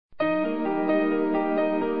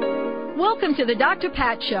Welcome to the Dr.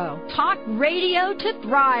 Pat Show. Talk radio to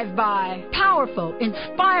thrive by. Powerful,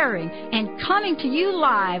 inspiring, and coming to you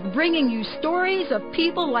live, bringing you stories of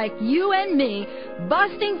people like you and me,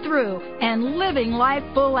 busting through and living life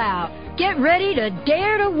full out. Get ready to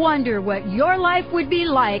dare to wonder what your life would be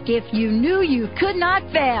like if you knew you could not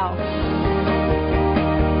fail.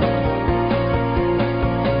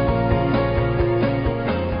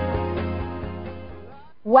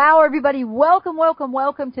 Wow, everybody, welcome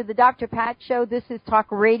to the Dr. Pat Show. This is Talk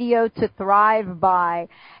Radio to Thrive By.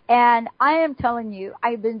 And I am telling you,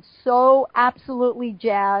 I've been so absolutely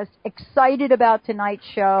jazzed, excited about tonight's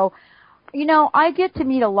show. You know, I get to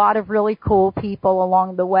meet a lot of really cool people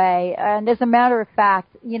along the way. And as a matter of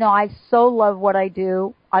fact, you know, I so love what I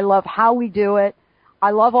do. I love how we do it.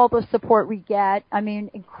 I love all the support we get. I mean,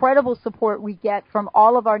 incredible support we get from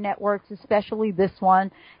all of our networks, especially this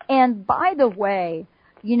one. And by the way,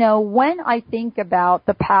 you know, when I think about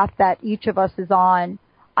the path that each of us is on,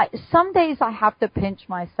 some days I have to pinch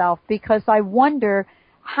myself because I wonder,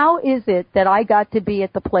 how is it that I got to be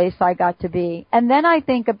at the place I got to be? And then I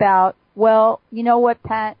think about, well, you know what,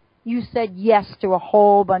 Pat? You said yes to a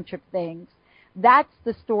whole bunch of things. That's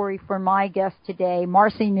the story for my guest today.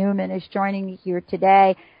 Marcy Neumann is joining me here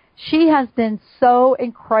today. She has been so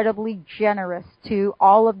incredibly generous to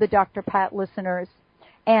all of the Dr. Pat listeners.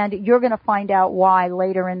 And you're going to find out why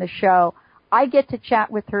later in the show. I get to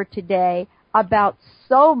chat with her today about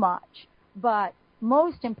so much, but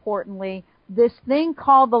most importantly, this thing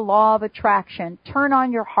called the law of attraction. Turn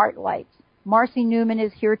on your heart lights. Marcy Neumann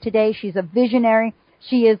is here today. She's a visionary.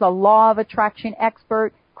 She is a law of attraction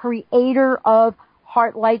expert, creator of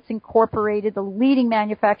Heartlites Incorporated, the leading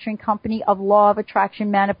manufacturing company of law of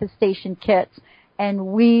attraction manifestation kits. And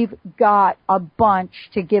we've got a bunch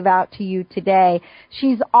to give out to you today.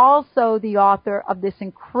 She's also the author of this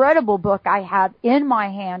incredible book I have in my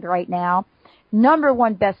hand right now,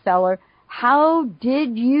 #1 bestseller, How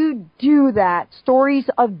Did You Do That? Stories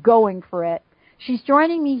of Going for It. She's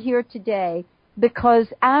joining me here today because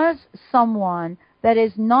as someone that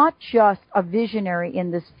is not just a visionary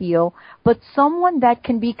in this field, but someone that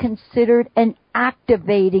can be considered an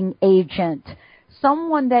activating agent,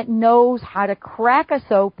 someone that knows how to crack us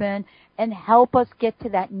open and help us get to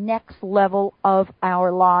that next level of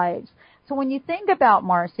our lives. So when you think about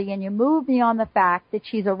Marcy and you move beyond the fact that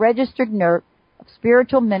she's a registered nurse, a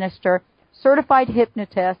spiritual minister, certified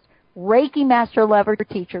hypnotist, Reiki master level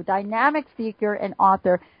teacher, dynamic speaker, and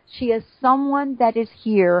author, she is someone that is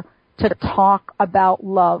here to talk about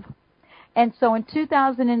love. And so in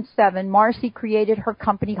 2007, Marcy created her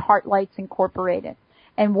company, Heartlites Incorporated.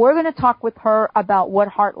 And we're going to talk with her about what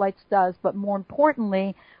Heartlights does, but more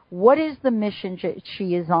importantly, what is the mission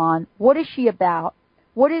she is on? What is she about?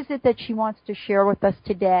 What is it that she wants to share with us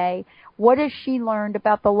today? What has she learned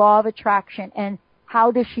about the law of attraction, and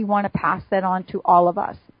how does she want to pass that on to all of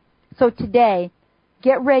us? So today,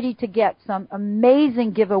 get ready to get some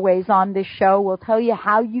amazing giveaways on this show. We'll tell you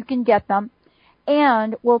how you can get them,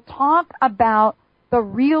 and we'll talk about the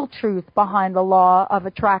real truth behind the law of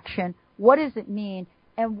attraction. What does it mean?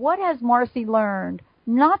 And what has Marcy learned,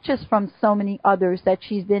 not just from so many others that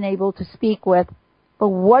she's been able to speak with, but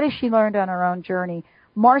what has she learned on her own journey?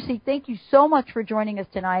 Marcy, thank you so much for joining us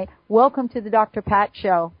tonight. Welcome to the Dr. Pat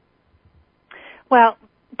Show. Well,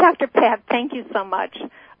 Dr. Pat, thank you so much,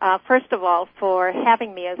 first of all, for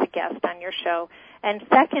having me as a guest on your show, and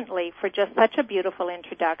secondly, for just such a beautiful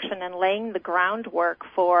introduction and laying the groundwork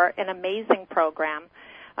for an amazing program.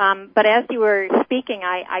 But as you were speaking,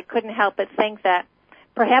 I couldn't help but think that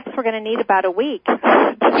perhaps we're going to need about a week to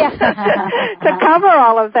cover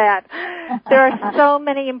all of that. There are so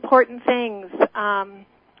many important things,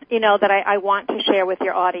 that I want to share with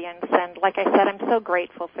your audience. And like I said, I'm so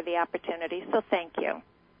grateful for the opportunity. So thank you.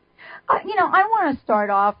 I want to start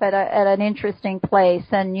off at an interesting place,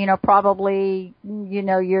 and probably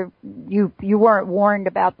you weren't warned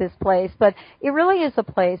about this place, but it really is a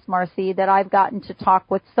place, Marcy, that I've gotten to talk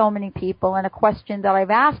with so many people, and a question that I've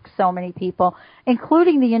asked so many people,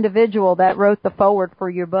 including the individual that wrote the foreword for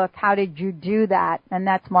your book, How Did You Do That? And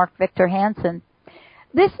that's Mark Victor Hansen.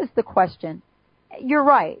 This is the question. You're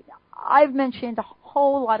right. I've mentioned a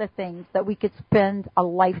whole lot of things that we could spend a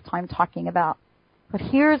lifetime talking about. But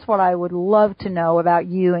here's what I would love to know about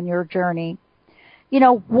you and your journey.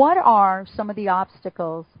 What are some of the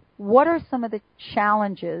obstacles? What are some of the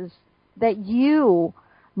challenges that you,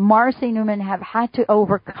 Marcy Neumann, have had to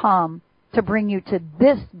overcome to bring you to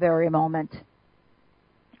this very moment?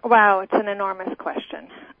 Wow, it's an enormous question.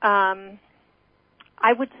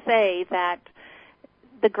 I would say that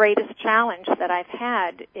the greatest challenge that I've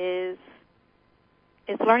had is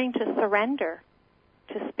learning to surrender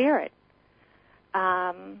to spirit.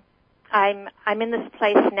 I'm in this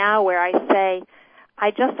place now where I say,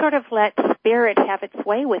 I just sort of let Spirit have its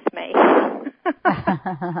way with me.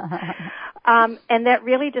 And that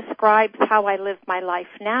really describes how I live my life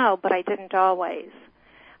now, but I didn't always.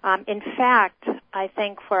 In fact, I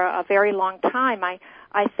think for a very long time, I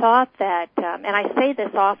thought that, and I say this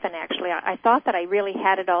often actually, I thought that I really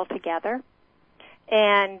had it all together.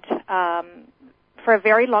 And for a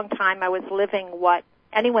very long time, I was living what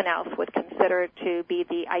anyone else would consider to be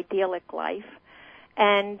the idyllic life.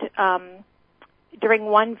 And during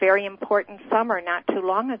one very important summer not too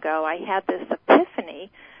long ago, I had this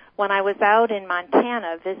epiphany when I was out in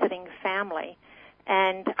Montana visiting family.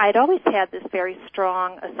 And I'd always had this very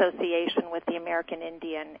strong association with the American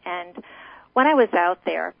Indian. And when I was out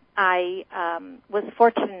there, I was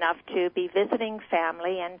fortunate enough to be visiting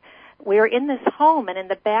family, and we were in this home, and in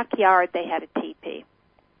the backyard they had a teepee.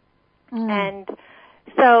 And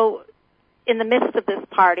so in the midst of this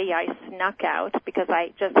party, I snuck out because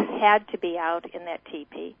I just had to be out in that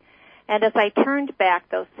teepee. And as I turned back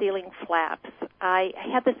those ceiling flaps, I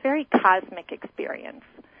had this very cosmic experience.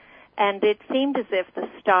 And it seemed as if the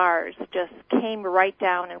stars just came right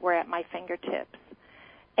down and were at my fingertips.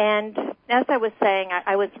 And as I was saying,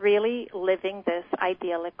 I was really living this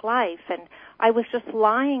idyllic life. And I was just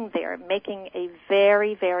lying there making a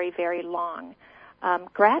very, very, very long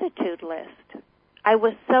gratitude list. I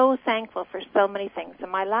was so thankful for so many things in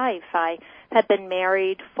my life. I had been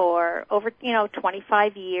married for over,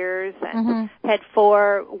 25 years and had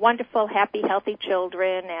 4 wonderful, happy, healthy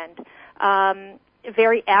children and a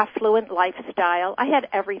very affluent lifestyle. I had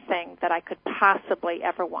everything that I could possibly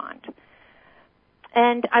ever want.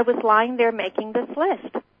 And I was lying there making this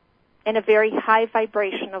list in a very high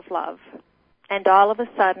vibration of love. And all of a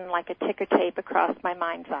sudden, like a ticker tape across my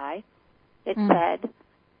mind's eye, it said,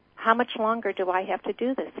 how much longer do I have to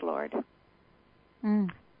do this, Lord?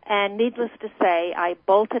 And needless to say, I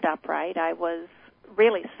bolted upright. I was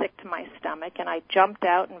really sick to my stomach, and I jumped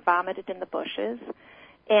out and vomited in the bushes,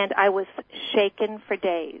 and I was shaken for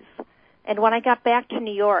days. And when I got back to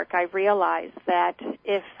New York, I realized that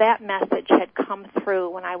if that message had come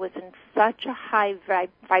through when I was in such a high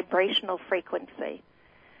vibrational frequency,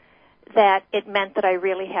 that it meant that I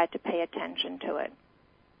really had to pay attention to it.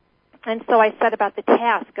 And so I set about the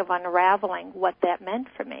task of unraveling what that meant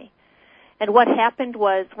for me. And what happened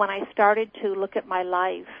was when I started to look at my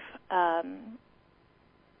life as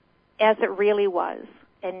it really was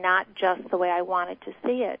and not just the way I wanted to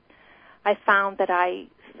see it, I found that I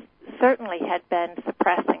certainly had been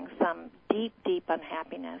suppressing some deep, deep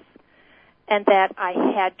unhappiness and that I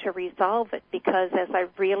had to resolve it because as I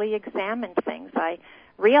really examined things, I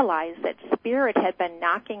realized that Spirit had been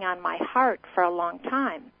knocking on my heart for a long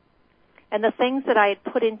time. And the things that I had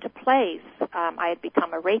put into place, I had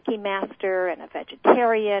become a Reiki master and a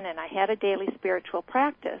vegetarian, and I had a daily spiritual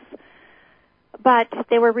practice. But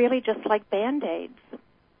they were really just like Band-Aids.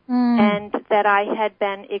 And that I had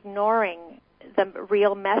been ignoring the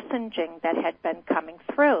real messaging that had been coming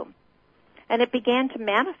through. And it began to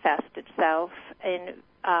manifest itself in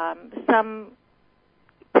some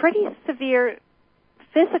pretty severe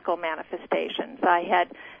physical manifestations. I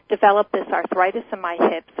had developed this arthritis in my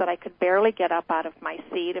hips that I could barely get up out of my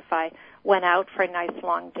seat if I went out for a nice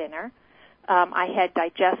long dinner. I had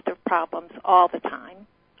digestive problems all the time.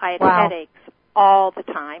 I had headaches all the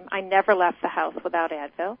time. I never left the house without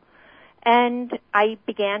Advil. And I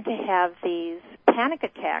began to have these panic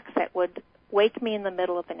attacks that would wake me in the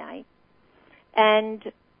middle of the night.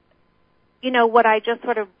 And, what I just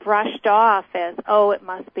sort of brushed off as, it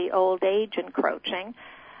must be old age encroaching,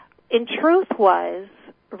 in truth was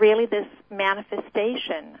really this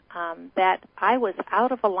manifestation that I was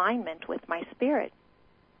out of alignment with my spirit.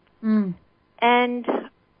 And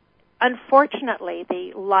unfortunately,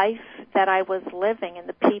 the life that I was living and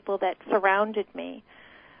the people that surrounded me,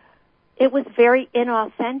 it was very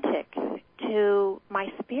inauthentic to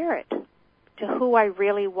my spirit, to who I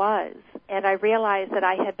really was. And I realized that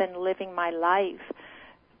I had been living my life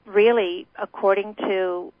really according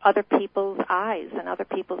to other people's eyes and other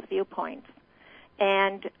people's viewpoints.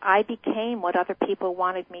 And I became what other people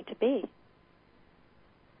wanted me to be.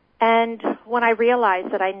 And when I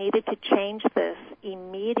realized that I needed to change this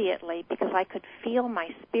immediately because I could feel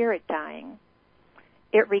my spirit dying,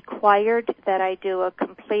 it required that I do a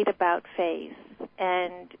complete about-face.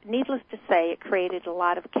 And needless to say, it created a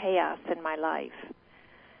lot of chaos in my life.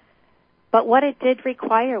 But what it did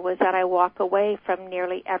require was that I walk away from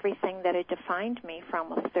nearly everything that had defined me for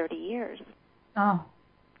almost 30 years.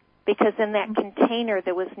 Because in that container,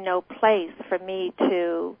 there was no place for me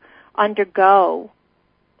to undergo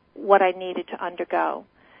what I needed to undergo.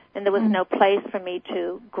 and there was no place for me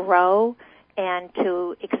to grow and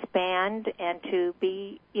to expand and to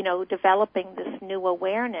be, developing this new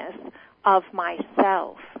awareness of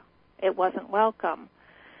myself. It wasn't welcome.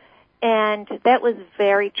 And that was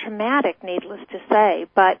very traumatic, needless to say.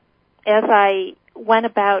 But as I went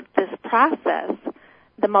about this process,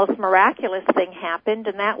 the most miraculous thing happened,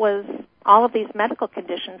 and that was all of these medical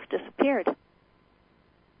conditions disappeared.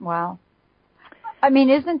 Wow. I mean,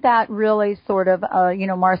 isn't that really sort of,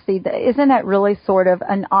 Marcy, isn't that really sort of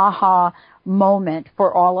an aha moment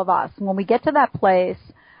for all of us? When we get to that place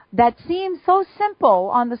that seems so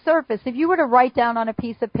simple on the surface, if you were to write down on a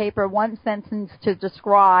piece of paper one sentence to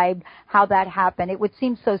describe how that happened, it would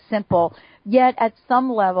seem so simple. Yet at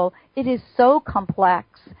some level, it is so complex.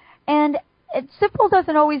 And simple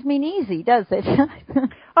doesn't always mean easy, does it?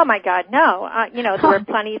 Oh, my God, no. There were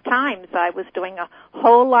plenty of times I was doing a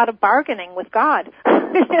whole lot of bargaining with God.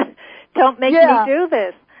 Don't make me do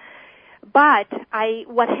this. But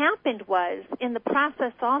what happened was, in the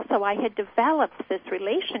process also, I had developed this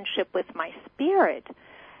relationship with my spirit,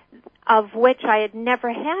 of which I had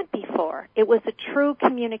never had before. It was a true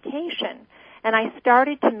communication. And I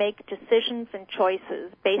started to make decisions and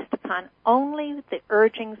choices based upon only the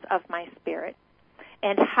urgings of my spirit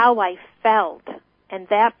and how I felt. And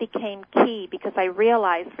that became key because I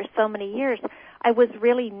realized for so many years I was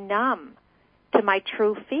really numb to my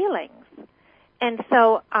true feelings. And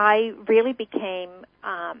so I really became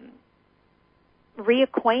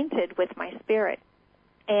reacquainted with my spirit.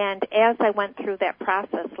 And as I went through that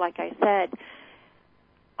process, like I said,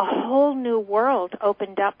 a whole new world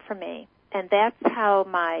opened up for me. And that's how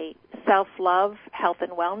my self-love, health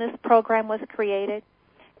and wellness program was created.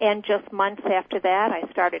 And just months after that, I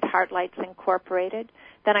started Heartlites Incorporated.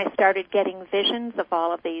 Then I started getting visions of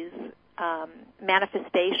all of these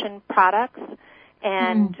manifestation products.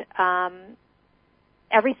 And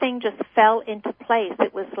everything just fell into place.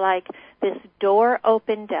 It was like this door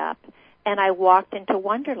opened up, and I walked into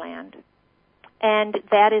Wonderland. And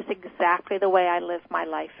that is exactly the way I live my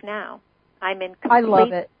life now. I'm in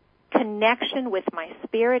complete connection with my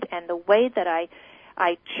spirit, and the way that I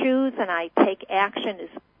choose and I take action is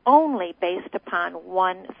only based upon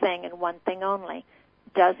one thing and one thing only.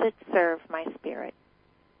 Does it serve my spirit?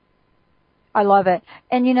 I love it.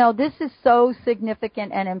 And, this is so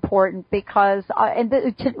significant and important because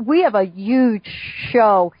we have a huge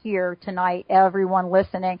show here tonight, everyone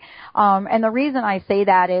listening. And the reason I say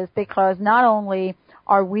that is because not only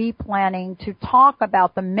are we planning to talk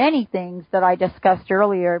about the many things that I discussed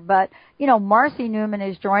earlier, but, Marcy Neumann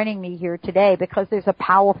is joining me here today because there's a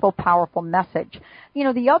powerful, powerful message.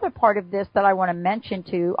 The other part of this that I want to mention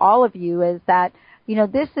to all of you is that,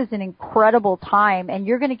 this is an incredible time, and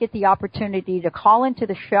you're going to get the opportunity to call into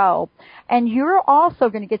the show, and you're also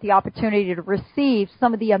going to get the opportunity to receive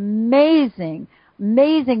some of the amazing,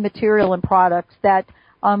 amazing material and products that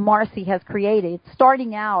Marcy has created,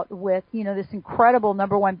 starting out with, this incredible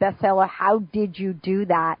 #1 bestseller, How Did You Do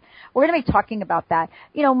That? We're going to be talking about that.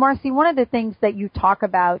 Marcy, one of the things that you talk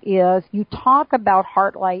about is you talk about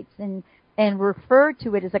Heartlites and refer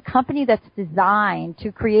to it as a company that's designed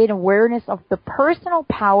to create awareness of the personal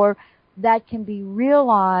power that can be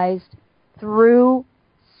realized through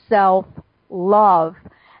self-love.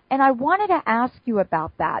 And I wanted to ask you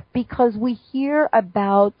about that because we hear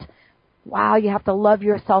about, wow, you have to love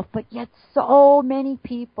yourself, but yet so many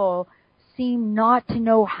people seem not to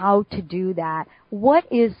know how to do that. What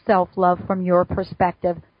is self-love from your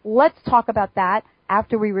perspective? Let's talk about that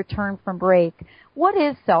after we return from break. What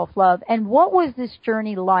is self-love, and what was this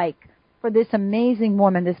journey like for this amazing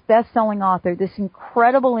woman, this best-selling author, this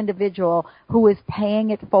incredible individual who is paying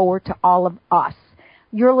it forward to all of us?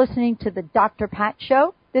 You're listening to the Dr. Pat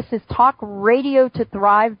Show. This is Talk Radio to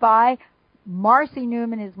Thrive By. Marcy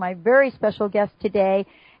Neumann is my very special guest today,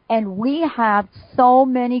 and we have so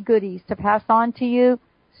many goodies to pass on to you.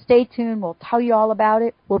 Stay tuned. We'll tell you all about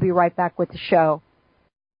it. We'll be right back with the show.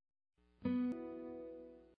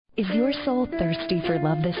 Is your soul thirsty for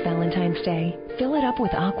love this Valentine's Day? Fill it up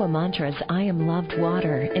with Aqua Mantra's I Am Loved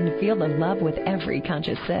water and feel the love with every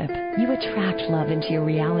conscious sip. You attract love into your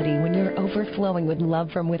reality when you're overflowing with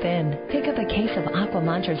love from within. Pick up a case of Aqua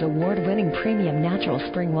Mantra's award-winning premium natural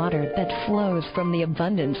spring water that flows from the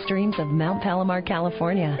abundant streams of Mount Palomar,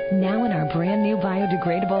 California. Now in our brand new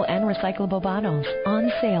biodegradable and recyclable bottles.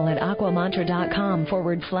 On sale at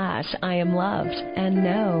aquamantra.com/I am loved. And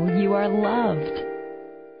know you are loved.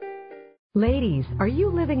 Ladies, are you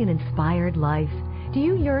living an inspired life? Do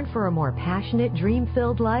you yearn for a more passionate,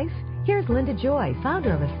 dream-filled life? Here's Linda Joy,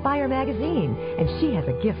 founder of Aspire Magazine, and she has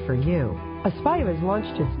a gift for you. Aspire has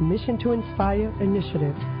launched its Mission to Inspire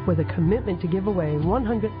initiative with a commitment to give away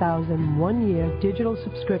 100,000 one-year digital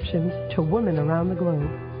subscriptions to women around the globe.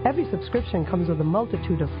 Every subscription comes with a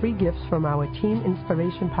multitude of free gifts from our Team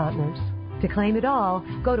Inspiration partners. To claim it all,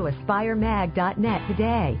 go to aspiremag.net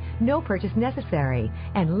today. No purchase necessary.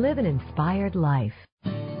 And live an inspired life.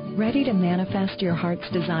 Ready to manifest your heart's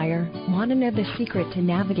desire? Want to know the secret to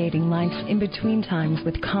navigating life's in-between times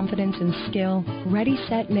with confidence and skill? Ready,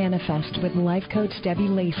 Set, Manifest with life coach Debbie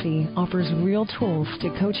Lacey offers real tools to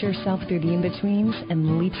coach yourself through the in-betweens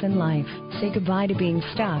and leaps in life. Say goodbye to being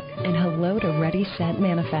stuck and hello to Ready, Set,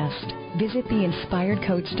 Manifest. Visit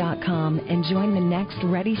theinspiredcoach.com and join the next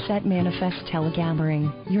Ready, Set, Manifest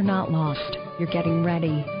telegathering. You're not lost. You're getting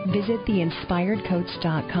ready. Visit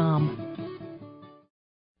theinspiredcoach.com.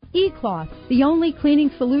 E-Cloth, the only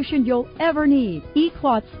cleaning solution you'll ever need.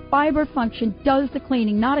 E-Cloth's fiber function does the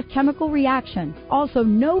cleaning, not a chemical reaction. Also,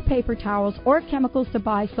 no paper towels or chemicals to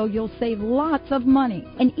buy, so you'll save lots of money.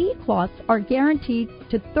 And E-Cloths are guaranteed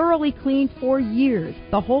to thoroughly clean for years,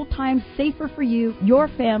 the whole time safer for you, your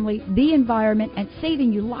family, the environment, and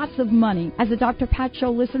saving you lots of money. As a Dr. Pat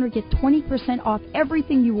Show listener, get 20% off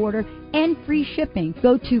everything you order and free shipping.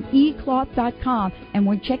 Go to ecloth.com, and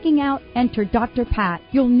when checking out, enter Dr. Pat.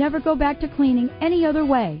 You'll never go back to cleaning any other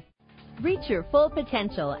way. Reach your full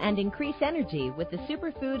potential and increase energy with the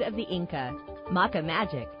superfood of the Inca, Maca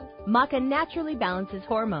Magic. Maca naturally balances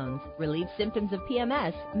hormones, relieves symptoms of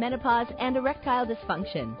PMS, menopause, and erectile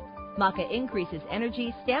dysfunction. Maca increases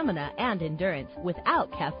energy, stamina, and endurance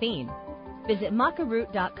without caffeine. Visit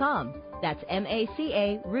macaroot.com. That's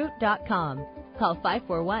MACA root.com. Call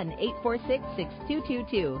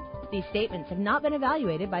 541-846-6222. These statements have not been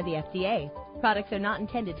evaluated by the FDA. Products are not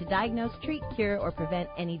intended to diagnose, treat, cure, or prevent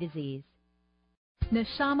any disease.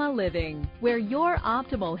 Neshama Living, where your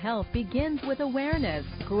optimal health begins with awareness,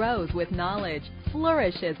 grows with knowledge,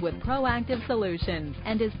 flourishes with proactive solutions,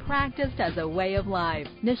 and is practiced as a way of life.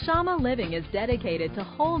 Neshama Living is dedicated to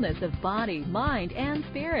wholeness of body, mind, and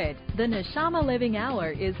spirit. The Neshama Living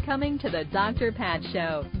Hour is coming to the Dr. Pat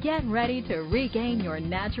Show. Get ready to regain your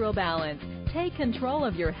natural balance. Take control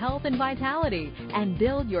of your health and vitality and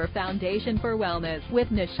build your foundation for wellness with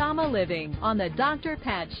Neshama Living on the Dr.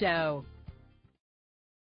 Pat Show.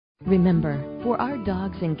 Remember, for our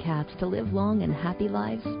dogs and cats to live long and happy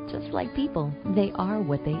lives, just like people, they are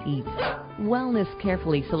what they eat. Wellness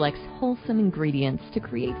carefully selects wholesome ingredients to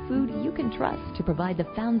create food you can trust to provide the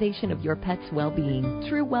foundation of your pet's well-being.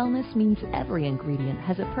 True wellness means every ingredient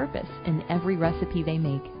has a purpose in every recipe they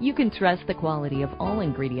make. You can trust the quality of all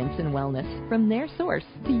ingredients in wellness, from their source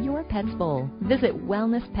to your pet's bowl. Visit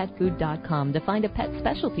wellnesspetfood.com to find a pet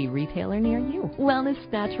specialty retailer near you. Wellness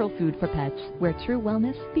Natural Food for Pets, where true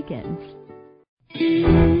wellness begins.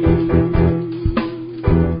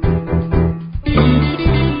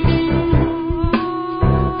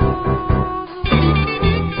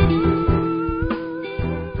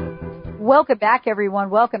 Welcome back, everyone.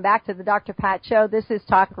 Welcome back to the Dr. Pat Show. This is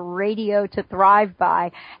Talk Radio to Thrive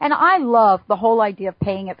By. And I love the whole idea of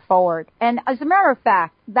paying it forward. And as a matter of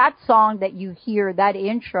fact, that song that you hear, that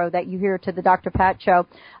intro that you hear to the Dr. Pat Show,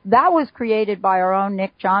 that was created by our own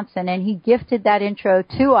Nick Johnson, and he gifted that intro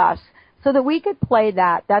to us so that we could play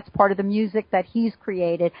that. That's part of the music that he's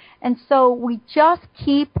created. And so we just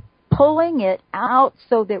keep pulling it out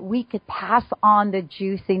so that we could pass on the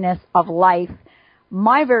juiciness of life.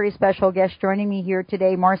 My very special guest joining me here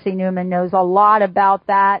today, Marcy Neumann, knows a lot about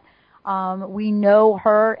that. We know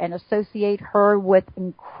her and associate her with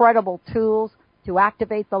incredible tools to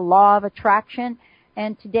activate the law of attraction.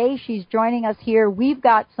 And today she's joining us here. We've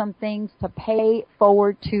got some things to pay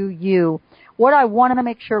forward to you. What I want to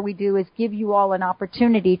make sure we do is give you all an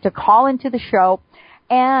opportunity to call into the show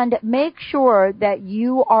and make sure that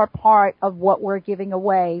you are part of what we're giving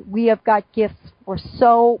away. We have got gifts for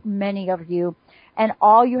so many of you. And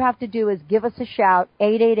all you have to do is give us a shout,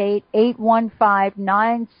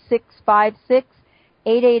 888-815-9656,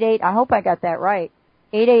 888, I hope I got that right,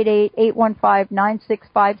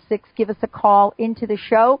 888-815-9656. Give us a call into the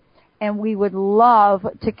show, and we would love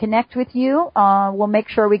to connect with you. We'll make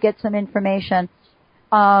sure we get some information,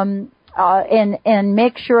 and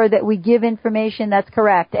make sure that we give information that's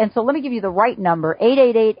correct. And so let me give you the right number,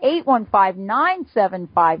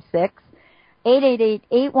 888-815-9756,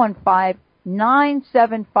 888-815-9756.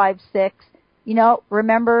 You know,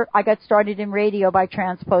 remember, I got started in radio by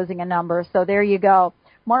transposing a number, so there you go.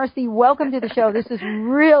 Marcy, welcome to the show. This is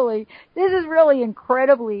really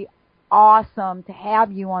incredibly awesome to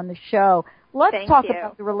have you on the show. Let's talk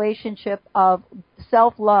about the relationship of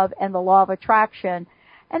self-love and the law of attraction.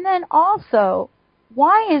 And then also,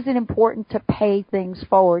 why is it important to pay things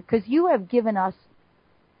forward? Because you have given us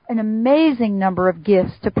an amazing number of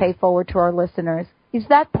gifts to pay forward to our listeners. Is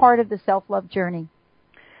that part of the self-love journey?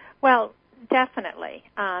 Well, definitely,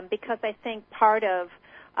 because I think part of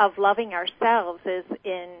loving ourselves is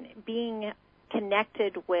in being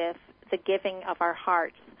connected with the giving of our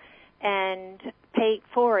hearts, and pay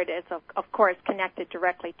forward is, of course, connected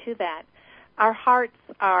directly to that. Our hearts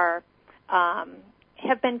are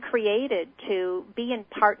have been created to be in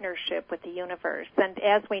partnership with the universe, and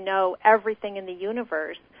as we know, everything in the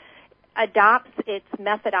universe adopts its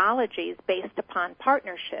methodologies based upon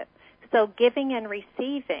partnership. So giving and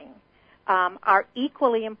receiving are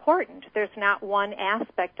equally important. There's not one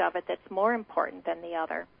aspect of it that's more important than the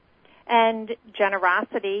other. And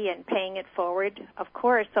generosity and paying it forward, of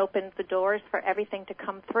course, opens the doors for everything to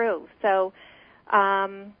come through. So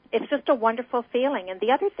it's just a wonderful feeling. And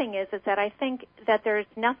the other thing is that I think that there's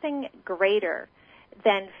nothing greater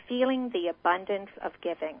than feeling the abundance of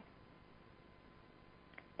giving.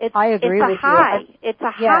 I agree with you. It's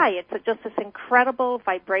a yeah. high. It's just this incredible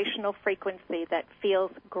vibrational frequency that feels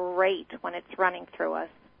great when it's running through us.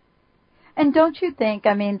 And don't you think,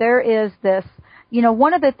 I mean, there is this, you know,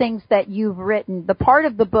 one of the things that you've written, the part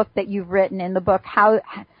of the book that you've written in the book, How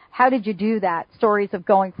Did You Do That? Stories of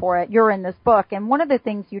Going For It. You're in this book. And one of the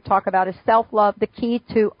things you talk about is self-love, the key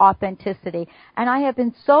to authenticity. And I have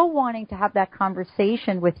been so wanting to have that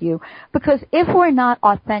conversation with you, because if we're not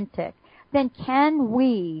authentic, then can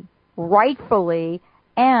we rightfully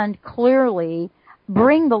and clearly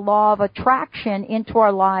bring the law of attraction into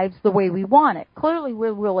our lives the way we want it? Clearly we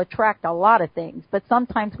will attract a lot of things, but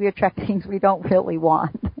sometimes we attract things we don't really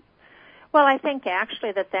want. Well, I think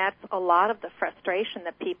actually that's a lot of the frustration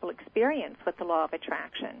that people experience with the law of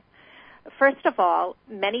attraction. First of all,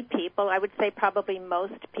 many people, I would say probably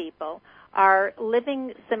most people, are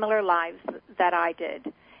living similar lives that I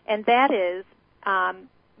did. And that is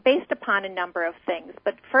based upon a number of things.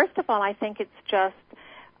 But first of all, I think it's just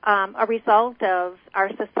a result of our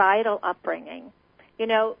societal upbringing. You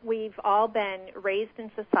know, we've all been raised in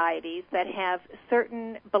societies that have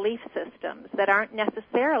certain belief systems that aren't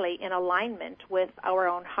necessarily in alignment with our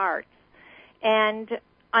own hearts. And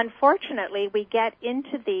unfortunately, we get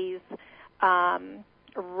into these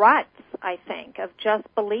ruts, I think, of just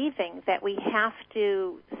believing that we have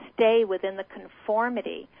to stay within the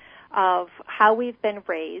conformity of how we've been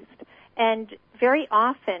raised, and very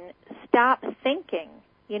often stop thinking,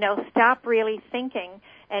 stop really thinking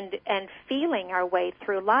and feeling our way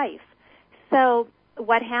through life. So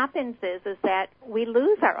what happens is that we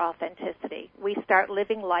lose our authenticity. We start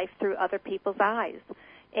living life through other people's eyes,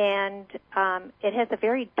 and it has a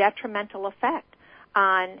very detrimental effect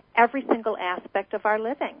on every single aspect of our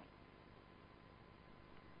living.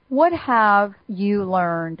 What have you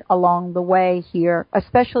learned along the way here,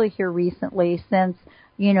 especially here recently, since,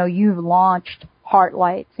 you've launched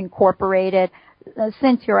Heartlites Incorporated,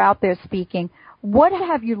 since you're out there speaking? What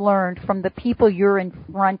have you learned from the people you're in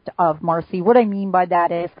front of, Marcy? What I mean by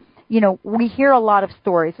that is, we hear a lot of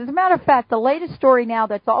stories. As a matter of fact, the latest story now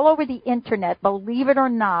that's all over the Internet, believe it or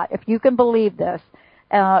not, if you can believe this,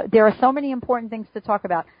 there are so many important things to talk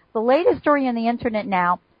about. The latest story on the Internet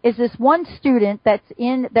now is this one student that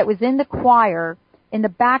was in the choir in the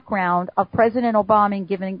background of President Obama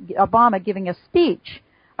giving a speech,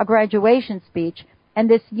 a graduation speech, and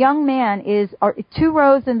this young man is 2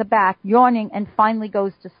 rows in the back, yawning, and finally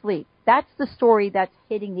goes to sleep. That's the story that's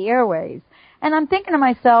hitting the airwaves. And I'm thinking to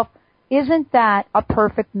myself, isn't that a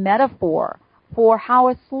perfect metaphor for how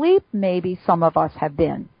asleep maybe some of us have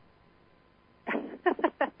been?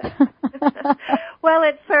 Well,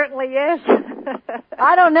 it certainly is.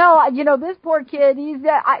 I don't know. This poor kid, he's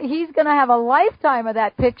going to have a lifetime of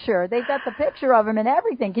that picture. They've got the picture of him and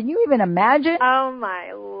everything. Can you even imagine? Oh,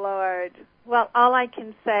 my Lord. Well, all I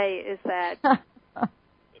can say is that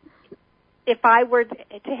if I were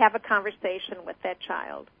to have a conversation with that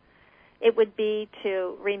child, it would be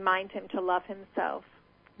to remind him to love himself,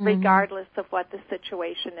 regardless of what the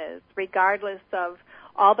situation is, regardless of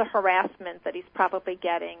all the harassment that he's probably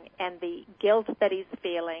getting and the guilt that he's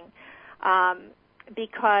feeling.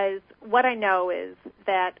 Because what I know is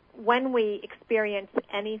that when we experience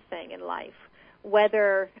anything in life,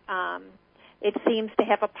 whether it seems to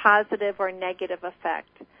have a positive or negative effect,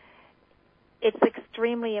 it's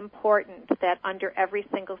extremely important that under every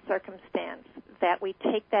single circumstance that we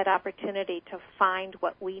take that opportunity to find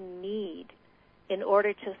what we need in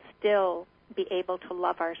order to still be able to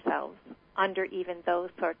love ourselves under even those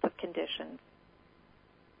sorts of conditions.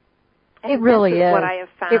 And it really is what I have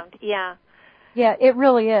found. Yeah, it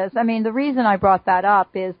really is. I mean, the reason I brought that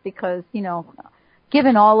up is because,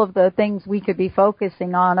 given all of the things we could be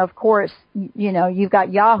focusing on, of course, you know, you've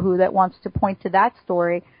got Yahoo that wants to point to that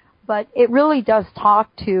story, but it really does talk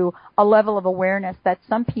to a level of awareness that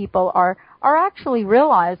some people are actually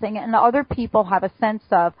realizing and other people have a sense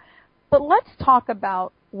of. But let's talk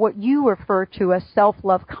about what you refer to as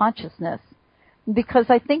self-love consciousness, because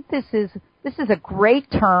I think this is a great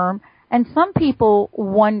term, and some people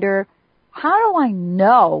wonder, how do I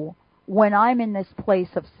know when I'm in this place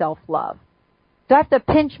of self-love? Do I have to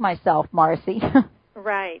pinch myself, Marcy?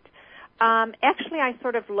 Right. Actually, I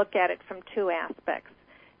sort of look at it from two aspects.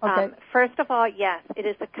 Okay. First of all, yes, it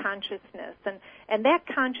is a consciousness, and that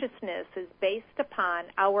consciousness is based upon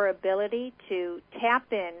our ability to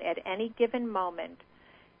tap in at any given moment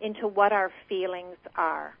into what our feelings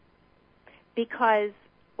are. Because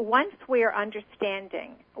once we're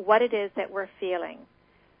understanding what it is that we're feeling,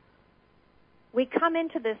 we come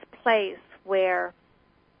into this place where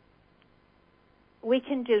we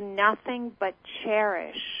can do nothing but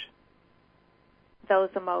cherish those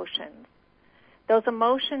emotions. Those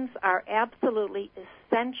emotions are absolutely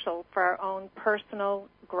essential for our own personal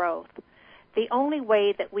growth. The only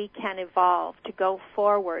way that we can evolve to go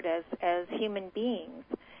forward as human beings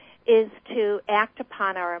is to act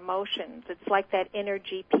upon our emotions. It's like that inner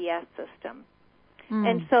GPS system.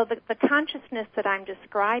 And so the consciousness that I'm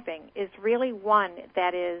describing is really one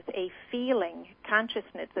that is a feeling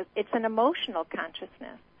consciousness. It's an emotional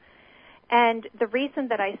consciousness. And the reason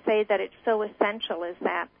that I say that it's so essential is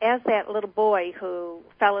that as that little boy who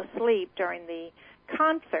fell asleep during the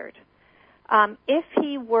concert, if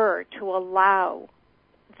he were to allow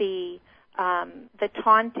the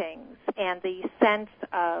tauntings and the sense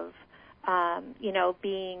of,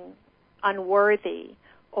 being unworthy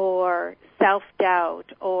or self-doubt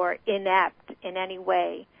or inept in any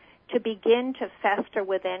way to begin to fester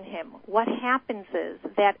within him, what happens is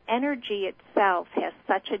that energy itself has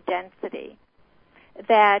such a density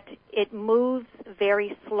that it moves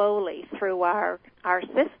very slowly through our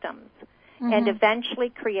systems and eventually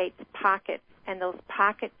creates pockets, and those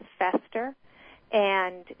pockets fester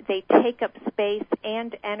and they take up space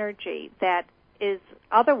and energy that is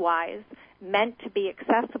otherwise meant to be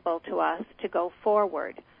accessible to us to go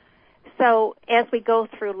forward. So as we go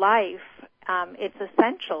through life, it's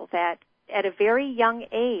essential that at a very young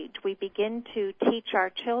age we begin to teach our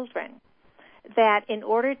children that in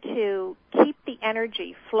order to keep the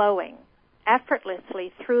energy flowing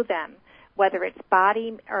effortlessly through them, whether it's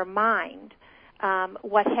body or mind,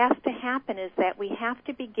 what has to happen is that we have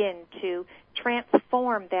to begin to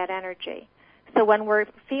transform that energy. So when we're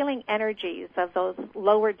feeling energies of those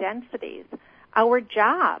lower densities, our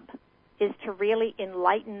job is to really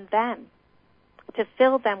enlighten them, to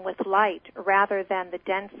fill them with light rather than the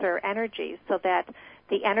denser energies, so that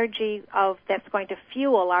the energy that's going to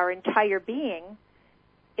fuel our entire being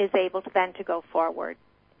is able to then to go forward.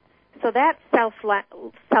 So that's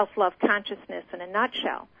self-love consciousness in a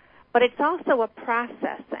nutshell. But it's also a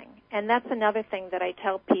processing, and that's another thing that I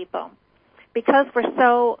tell people. Because we're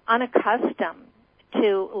so unaccustomed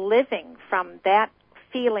to living from that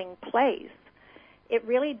feeling place, it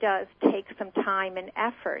really does take some time and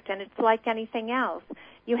effort, and it's like anything else.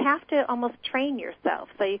 You have to almost train yourself.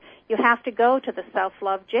 So you have to go to the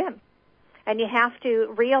self-love gym, and you have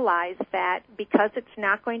to realize that because it's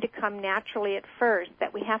not going to come naturally at first,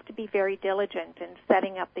 that we have to be very diligent in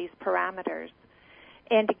setting up these parameters.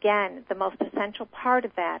 And again, the most essential part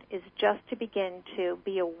of that is just to begin to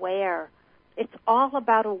be aware. It's all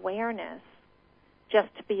about awareness, just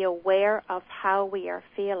to be aware of how we are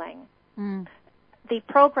feeling. The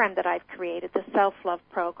program that I've created, the Self-Love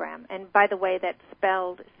Program, and by the way, that's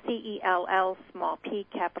spelled CELL small p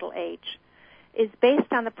capital H, is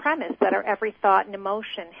based on the premise that our every thought and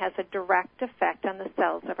emotion has a direct effect on the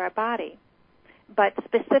cells of our body. But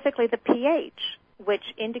specifically the pH, which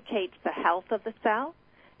indicates the health of the cell,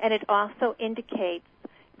 and it also indicates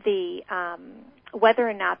the whether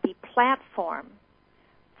or not the platform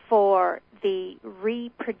for the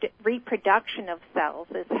reproduction of cells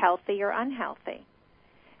is healthy or unhealthy.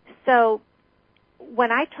 So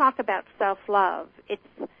when I talk about self-love,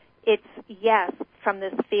 it's yes, from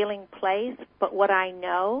this feeling place, but what I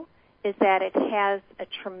know is that it has a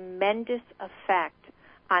tremendous effect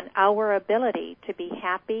on our ability to be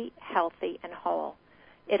happy, healthy, and whole.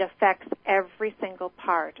 It affects every single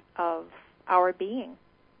part of our being.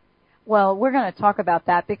 Well, we're going to talk about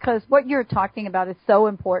that because what you're talking about is so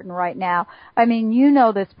important right now. I mean, you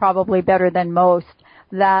know this probably better than most,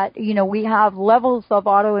 that, you know, we have levels of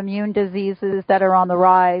autoimmune diseases that are on the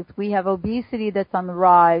rise. We have obesity that's on the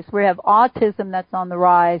rise. We have autism that's on the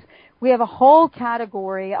rise. We have a whole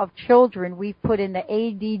category of children we've put in the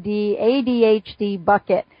ADD, ADHD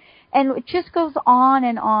bucket. And it just goes on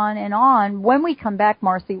and on and on. When we come back,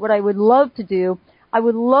 Marcy, what I would love to do, I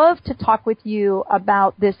would love to talk with you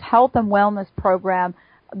about this health and wellness program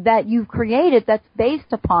that you've created that's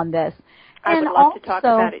based upon this. I would love to talk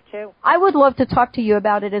about it, too. I would love to talk to you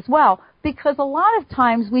about it as well, because a lot of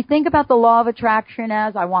times we think about the law of attraction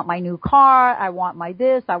as, I want my new car, I want my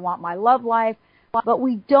this, I want my love life, but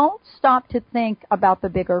we don't stop to think about the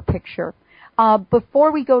bigger picture.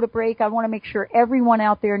 Before we go to break, I want to make sure everyone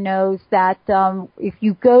out there knows that if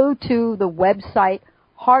you go to the website,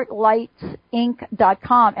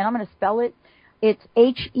 heartlightsinc.com, and I'm going to spell it. It's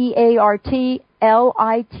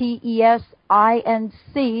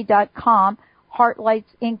HeartlightesInc.com,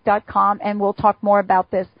 heartlightsinc.com, and we'll talk more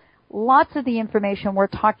about this. Lots of the information we're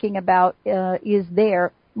talking about is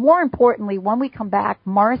there. More importantly, when we come back,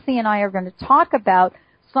 Marcy and I are going to talk about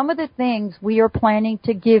some of the things we are planning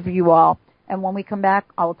to give you all. And when we come back,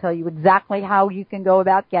 I'll tell you exactly how you can go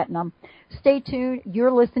about getting them. Stay tuned.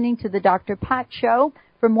 You're listening to the Dr. Pat Show.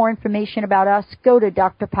 For more information about us, go to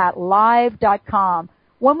drpatlive.com.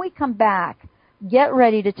 When we come back, get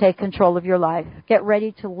ready to take control of your life. Get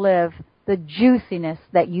ready to live the juiciness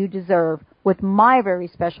that you deserve with my very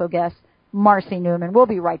special guest, Marcy Neumann. We'll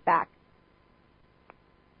be right back.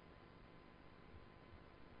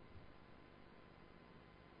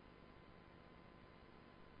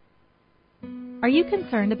 Are you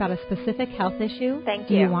concerned about a specific health issue? Thank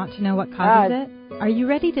you. Do you want to know what causes it? Are you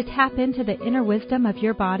ready to tap into the inner wisdom of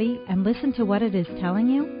your body and listen to what it is telling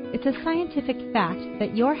you? It's a scientific fact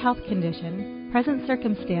that your health condition, present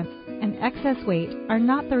circumstance, and excess weight are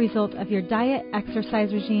not the result of your diet,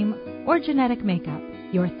 exercise regime, or genetic makeup.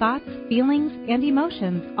 Your thoughts, feelings, and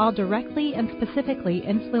emotions all directly and specifically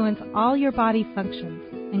influence all your body functions,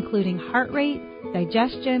 including heart rate,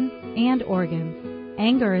 digestion, and organs.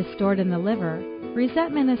 Anger is stored in the liver,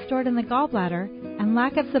 resentment is stored in the gallbladder, and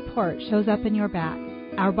lack of support shows up in your back.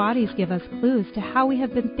 Our bodies give us clues to how we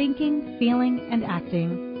have been thinking, feeling, and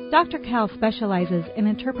acting. Dr. Cal specializes in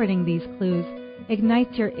interpreting these clues,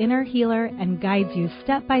 ignites your inner healer, and guides you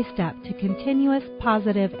step by step to continuous,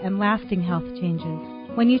 positive, and lasting health changes.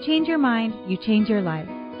 When you change your mind, you change your life.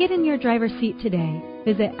 Get in your driver's seat today.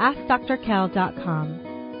 Visit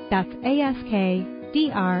AskDrKel.com. That's AskDrKel.com.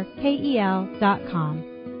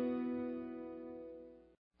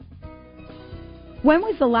 When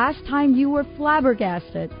was the last time you were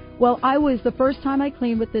flabbergasted? Well, I was the first time I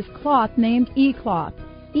cleaned with this cloth named E-Cloth.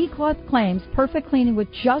 E-Cloth claims perfect cleaning with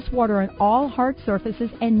just water on all hard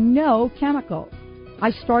surfaces and no chemicals.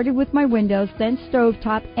 I started with my windows, then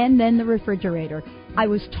stovetop, and then the refrigerator. I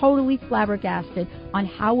was totally flabbergasted on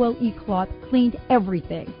how well E-Cloth cleaned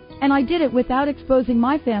everything. And I did it without exposing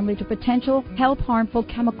my family to potential health-harmful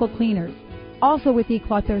chemical cleaners. Also with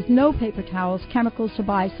E-Cloth, there's no paper towels, chemicals to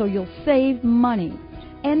buy, so you'll save money.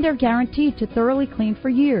 And they're guaranteed to thoroughly clean for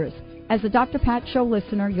years. As a Dr. Pat Show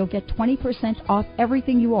listener, you'll get 20% off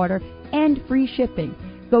everything you order and free shipping.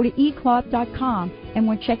 Go to ecloth.com, and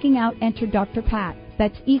when checking out, enter Dr. Pat.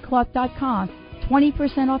 That's ecloth.com,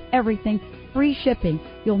 20% off everything, free shipping.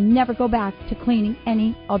 You'll never go back to cleaning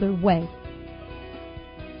any other way.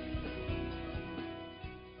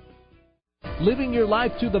 Living your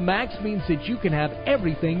life to the max means that you can have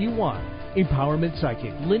everything you want. Empowerment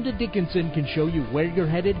Psychic Linda Dickinson can show you where you're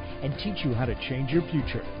headed and teach you how to change your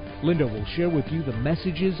future. Linda will share with you the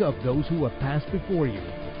messages of those who have passed before you.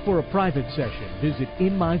 For a private session, visit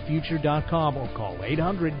InMyFuture.com or call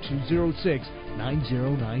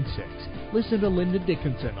 800-206-9096. Listen to Linda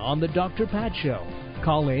Dickinson on The Dr. Pat Show.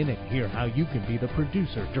 Call in and hear how you can be the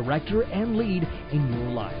producer, director, and lead in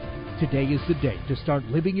your life. Today is the day to start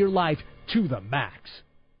living your life to the max.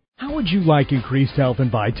 How would you like increased health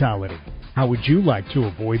and vitality? How would you like to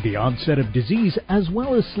avoid the onset of disease as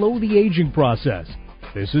well as slow the aging process?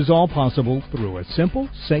 This is all possible through a simple,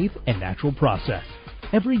 safe, and natural process.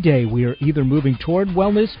 Every day we are either moving toward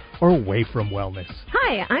wellness or away from wellness.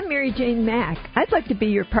 Hi, I'm Mary Jane Mack. I'd like to be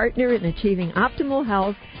your partner in achieving optimal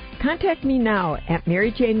health. Contact me now at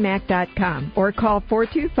maryjanemack.com or call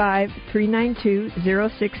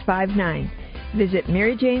 425-392-0659. Visit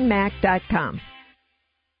maryjanemack.com.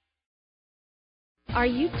 Are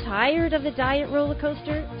you tired of the diet roller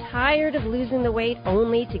coaster? Tired of losing the weight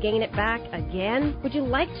only to gain it back again? Would you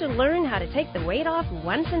like to learn how to take the weight off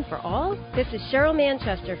once and for all? This is Cheryl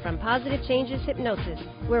Manchester from Positive Changes Hypnosis,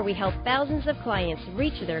 where we help thousands of clients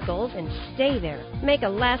reach their goals and stay there. Make a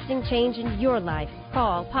lasting change in your life.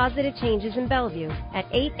 Call Positive Changes in Bellevue at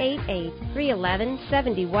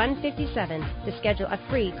 888-311-7157 to schedule a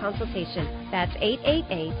free consultation. That's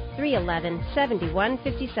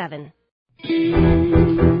 888-311-7157.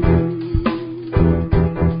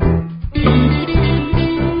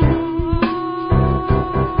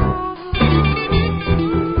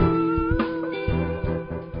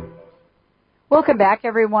 Welcome back,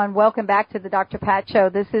 everyone. Welcome back to the Dr. Pat Show.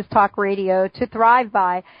 This is Talk Radio to Thrive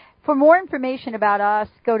By. For more information about us,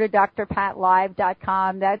 go to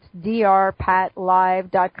drpatlive.com. That's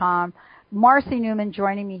drpatlive.com. Marcy Neumann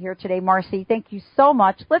joining me here today. Marcy, thank you so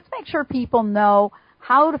much. Let's make sure people know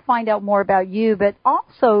how to find out more about you, but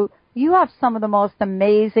also you have some of the most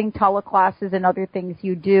amazing teleclasses and other things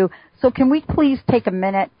you do. So can we please take a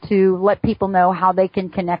minute to let people know how they can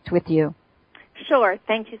connect with you? Sure.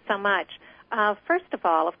 Thank you so much. First of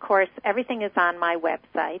all, of course, everything is on my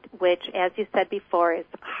website, which, as you said before, is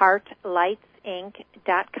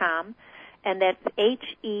heartlightsinc.com, and that's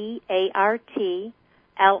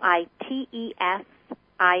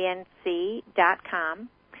HeartLitesInc.com.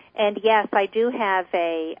 And yes, I do have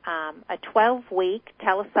a 12-week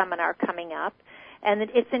teleseminar coming up, and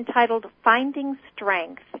it's entitled Finding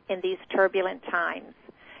Strength in These Turbulent Times.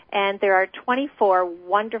 And there are 24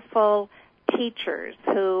 wonderful teachers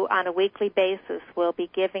who, on a weekly basis, will be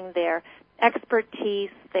giving their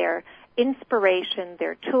expertise, their inspiration,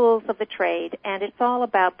 their tools of the trade, and it's all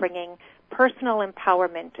about bringing personal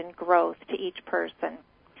empowerment and growth to each person.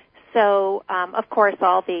 So, of course,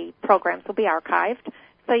 all the programs will be archived,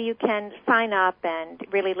 so you can sign up and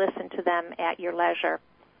really listen to them at your leisure.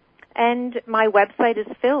 And my website is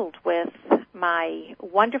filled with my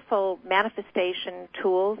wonderful manifestation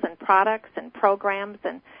tools and products and programs,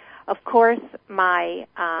 and of course my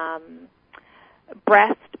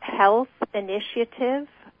breast health initiative,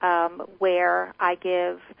 where I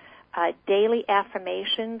give daily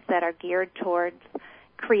affirmations that are geared towards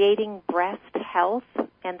creating breast health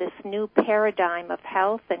and this new paradigm of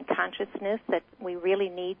health and consciousness that we really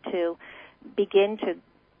need to begin to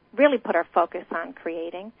really put our focus on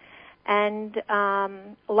creating. And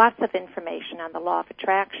lots of information on the law of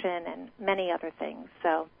attraction and many other things.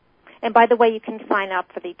 So, and by the way, you can sign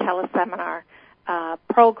up for the teleseminar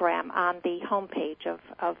program on the homepage of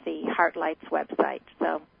the Heartlites website.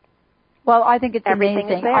 So, well, I think it's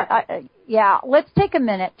everything amazing. Is there. Yeah, let's take a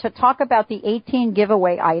minute to talk about the 18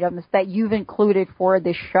 giveaway items that you've included for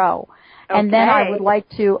this show. Okay. And then I would like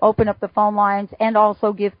to open up the phone lines and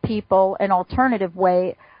also give people an alternative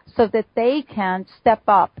way so that they can step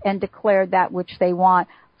up and declare that which they want.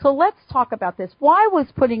 So let's talk about this. Why was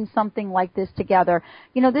putting something like this together?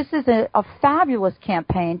 You know, this is a fabulous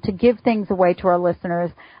campaign to give things away to our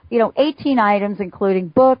listeners. 18 items including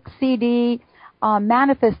books, CD,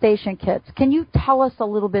 manifestation kits. Can you tell us a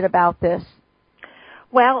little bit about this?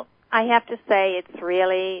 Well, I have to say it's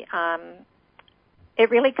really, it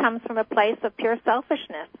really comes from a place of pure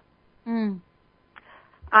selfishness.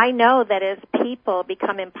 I know that as people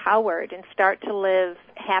become empowered and start to live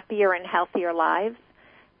happier and healthier lives,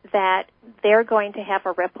 that they're going to have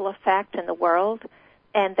a ripple effect in the world,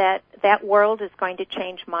 and that world is going to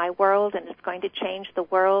change my world, and it's going to change the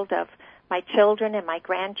world of my children and my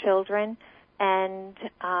grandchildren, and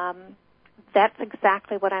that's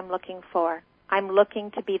exactly what I'm looking for. I'm looking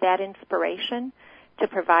to be that inspiration, to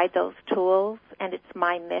provide those tools, and it's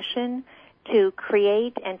my mission to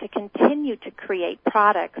create and to continue to create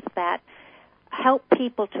products that help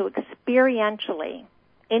people to experientially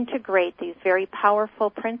integrate these very powerful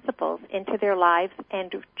principles into their lives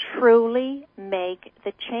and truly make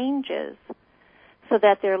the changes so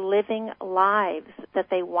that they're living lives that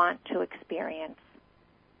they want to experience.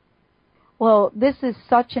 Well, this is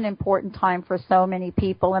such an important time for so many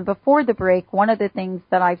people. And before the break, one of the things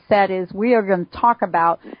that I've said is we are going to talk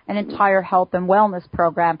about an entire health and wellness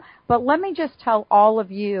program. But let me just tell all of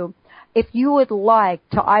you, if you would like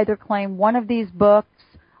to either claim one of these books,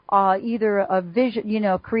 either a vision,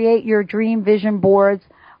 create your dream vision boards,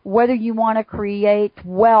 whether you want to create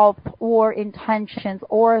wealth or intentions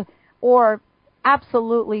or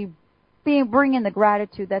absolutely bring in the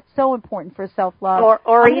gratitude that's so important for self-love.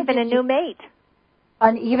 Or even a new mate.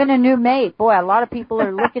 Even a new mate. Boy, a lot of people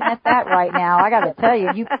are looking at that right now. I got to tell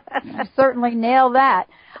you, you certainly nailed that.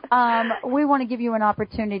 We want to give you an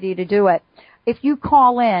opportunity to do it. If you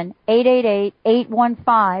call in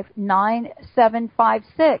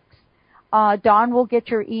 888-815-9756, Don will get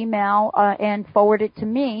your email and forward it to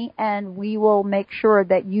me, and we will make sure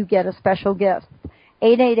that you get a special gift.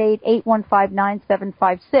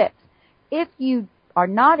 888-815-9756. If you are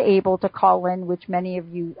not able to call in, which many of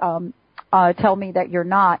you tell me that you're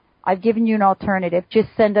not, I've given you an alternative. Just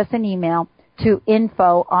send us an email to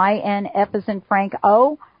info, INF as in Frank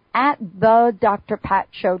O, at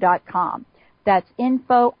thedrpatshow.com. That's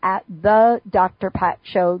info at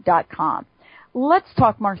thedrpatshow.com. Let's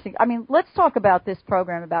talk, Marcy. Let's talk about this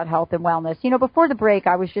program about health and wellness. Before the break,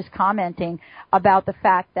 I was just commenting about the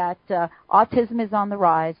fact that autism is on the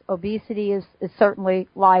rise. Obesity is certainly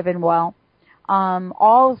live and well.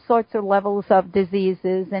 All sorts of levels of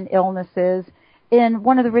diseases and illnesses in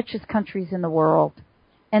one of the richest countries in the world.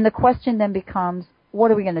 And the question then becomes,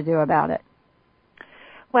 what are we going to do about it?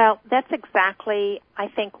 Well, that's exactly, I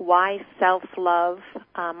think, why Self-Love,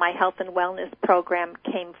 my health and wellness program,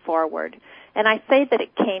 came forward. And I say that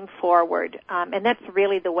it came forward, and that's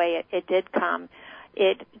really the way it did come.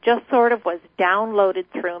 It just sort of was downloaded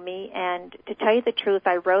through me, and to tell you the truth,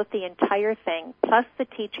 I wrote the entire thing, plus the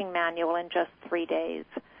teaching manual, in just 3 days.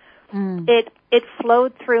 It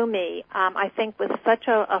flowed through me, I think, with such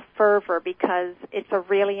a fervor, because it's a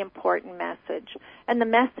really important message. And the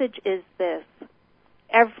message is this: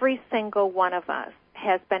 every single one of us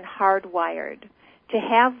has been hardwired to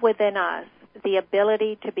have within us the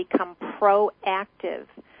ability to become proactive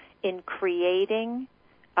in creating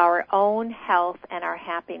our own health and our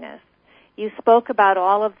happiness. You spoke about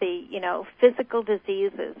all of the, physical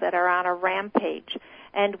diseases that are on a rampage,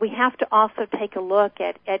 and we have to also take a look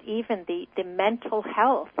at even the mental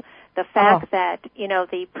health. The fact that,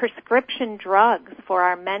 the prescription drugs for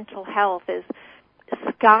our mental health is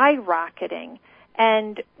skyrocketing.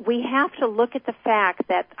 And we have to look at the fact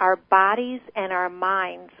that our bodies and our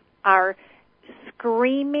minds are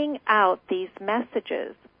screaming out these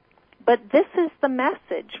messages. But this is the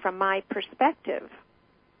message from my perspective.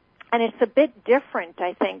 And it's a bit different,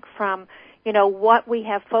 I think, from, what we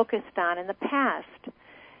have focused on in the past.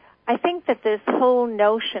 I think that this whole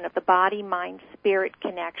notion of the body-mind-spirit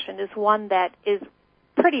connection is one that is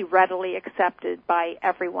pretty readily accepted by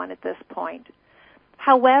everyone at this point.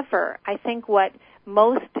 However, I think what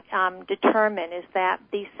most determine is that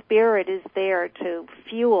the spirit is there to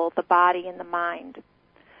fuel the body and the mind.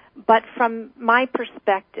 But from my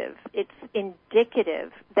perspective, it's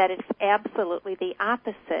indicative that it's absolutely the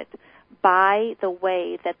opposite by the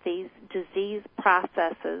way that these disease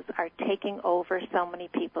processes are taking over so many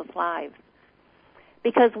people's lives.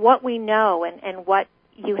 Because what we know, and what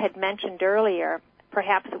you had mentioned earlier,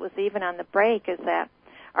 perhaps it was even on the break, is that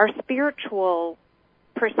our spiritual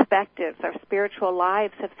perspectives, our spiritual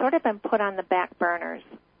lives have sort of been put on the back burners.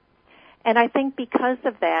 And I think because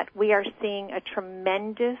of that, we are seeing a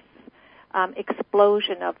tremendous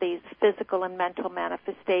explosion of these physical and mental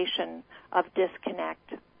manifestations of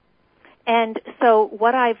disconnect. And so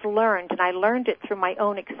what I've learned, and I learned it through my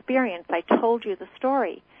own experience, I told you the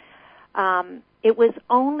story, it was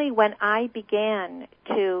only when I began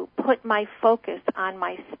to put my focus on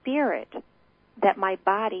my spirit that my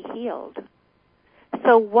body healed.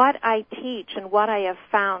 So what I teach and what I have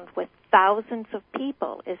found with thousands of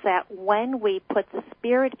people is that when we put the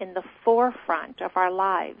spirit in the forefront of our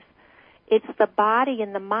lives, it's the body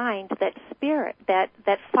and the mind that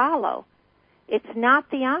follow. It's not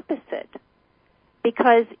the opposite.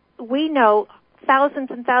 Because we know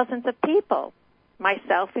thousands and thousands of people,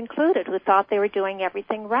 myself included, who thought they were doing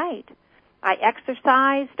everything right. I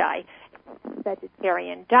exercised, I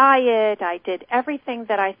vegetarian diet, I did everything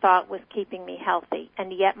that I thought was keeping me healthy,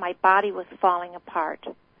 and yet my body was falling apart.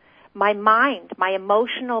 My mind, my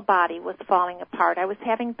emotional body was falling apart. I was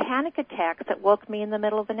having panic attacks that woke me in the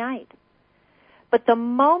middle of the night. But the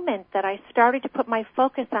moment that I started to put my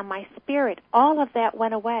focus on my spirit, all of that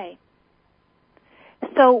went away.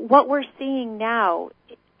 So what we're seeing now,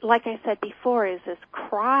 like I said before, is this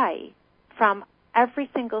cry from every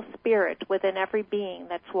single spirit within every being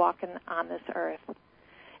that's walking on this earth.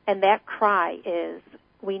 And that cry is,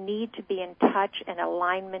 we need to be in touch and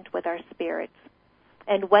alignment with our spirits.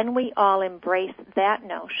 And when we all embrace that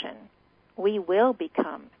notion, we will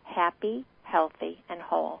become happy, healthy, and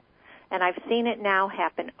whole. And I've seen it now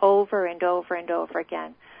happen over and over and over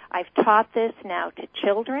again. I've taught this now to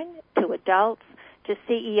children, to adults, to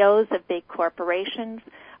CEOs of big corporations,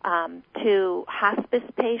 to hospice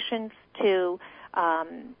patients, to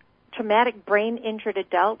traumatic brain injured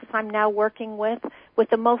adults I'm now working with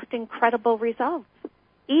the most incredible results.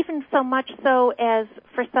 Even so much so as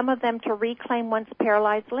for some of them to reclaim one's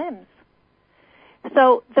paralyzed limbs.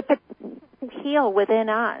 So the heal within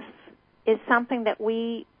us is something that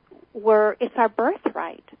it's our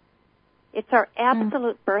birthright. It's our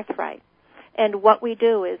absolute birthright. And what we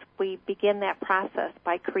do is we begin that process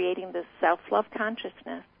by creating this self-love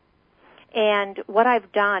consciousness. And what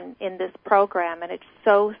I've done in this program, and it's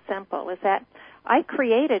so simple, is that I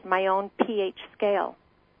created my own pH scale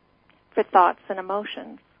for thoughts and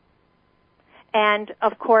emotions. And,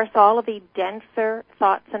 of course, all of the denser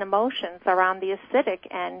thoughts and emotions are on the acidic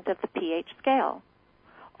end of the pH scale.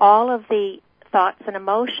 All of the thoughts and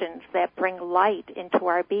emotions that bring light into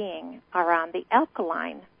our being are on the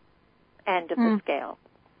alkaline end of the scale.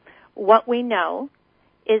 What we know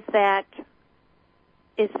is that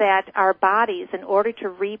our bodies, in order to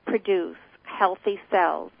reproduce healthy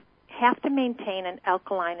cells, have to maintain an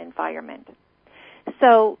alkaline environment.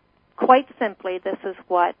 So, quite simply, this is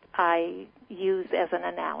what I use as an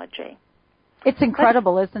analogy. It's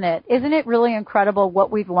incredible, isn't it? Isn't it really incredible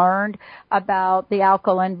what we've learned about the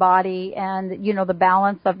alkaline body and, you know, the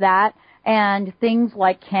balance of that and things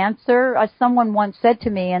like cancer? Someone once said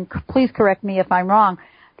to me, and please correct me if I'm wrong,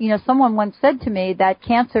 you know, someone once said to me that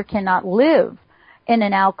cancer cannot live in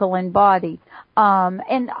an alkaline body.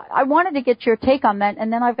 And I wanted to get your take on that,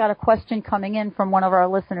 and then I've got a question coming in from one of our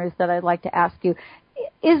listeners that I'd like to ask you.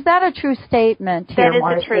 Is that a true statement here, Marcy?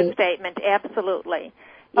 That is a true statement, absolutely.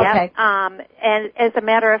 Yep. Okay. And as a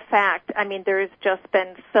matter of fact, I mean, there's just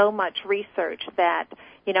been so much research that,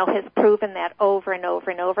 you know, has proven that over and over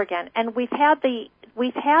and over again. And we've had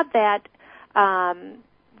that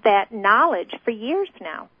knowledge for years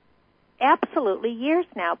now. Absolutely years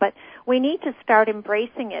now. But we need to start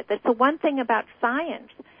embracing it. That's the one thing about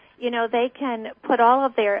science. You know, they can put all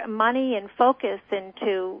of their money and focus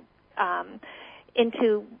into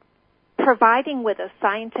providing with us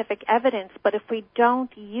scientific evidence, but if we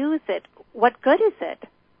don't use it, what good is it?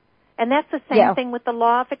 And that's the same thing with the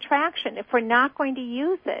law of attraction. If we're not going to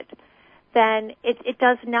use it, then it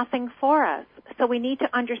does nothing for us. So we need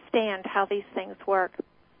to understand how these things work.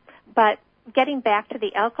 But getting back to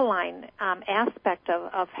the alkaline aspect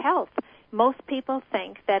of health, most people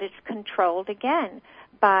think that it's controlled, again,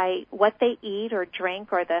 by what they eat or drink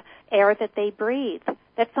or the air that they breathe.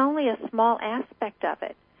 That's only a small aspect of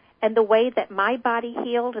it. And the way that my body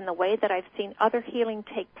healed and the way that I've seen other healing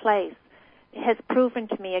take place has proven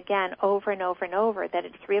to me again over and over and over that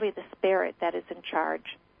it's really the spirit that is in charge.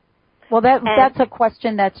 Well, that's a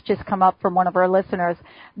question that's just come up from one of our listeners.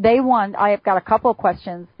 I've got a couple of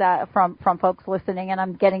questions that from folks listening, and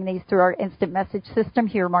I'm getting these through our instant message system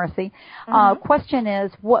here, Marcy. Question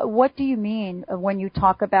is, what do you mean when you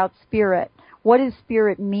talk about spirit? What does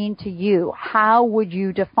spirit mean to you? How would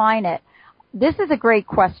you define it? This is a great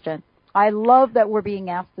question. I love that we're being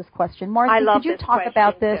asked this question. Marcy, could you talk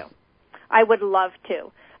about this? Too. I would love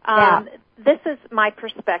to. This is my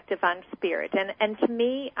perspective on spirit. And to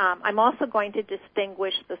me, I'm also going to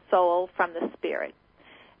distinguish the soul from the spirit.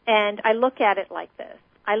 And I look at it like this.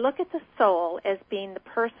 I look at the soul as being the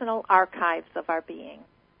personal archives of our being.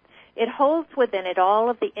 It holds within it all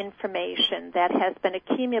of the information that has been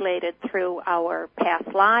accumulated through our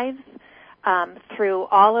past lives, through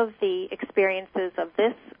all of the experiences of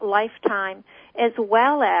this lifetime, as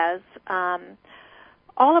well as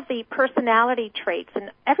all of the personality traits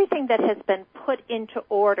and everything that has been put into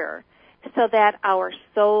order so that our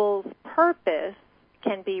soul's purpose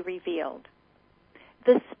can be revealed.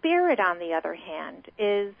 The spirit, on the other hand,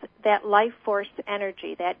 is that life force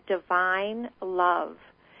energy, that divine love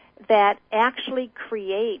that actually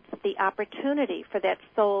creates the opportunity for that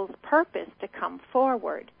soul's purpose to come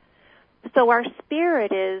forward. So our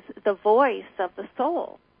spirit is the voice of the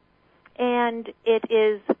soul. And it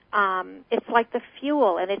is, it's like the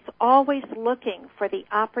fuel, and it's always looking for the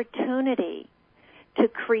opportunity to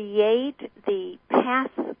create the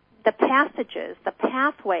passages, the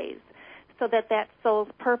pathways, so that soul's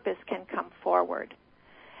purpose can come forward.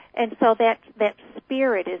 And so that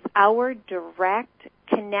spirit is our direct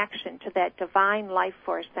connection to that divine life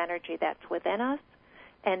force energy that's within us,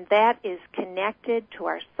 and that is connected to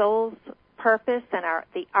our soul's purpose and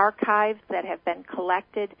the archives that have been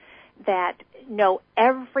collected that know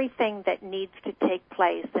everything that needs to take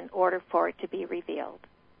place in order for it to be revealed.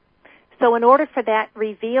 So in order for that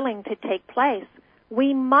revealing to take place,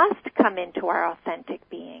 we must come into our authentic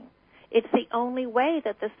being. It's the only way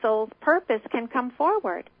that the soul's purpose can come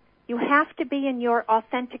forward. You have to be in your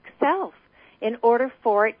authentic self in order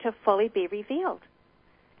for it to fully be revealed.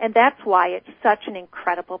 And that's why it's such an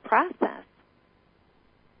incredible process.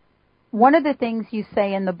 One of the things you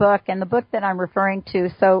say in the book, and the book that I'm referring to,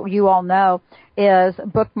 so you all know, is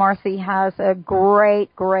book Marcy has a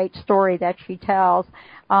great, great story that she tells.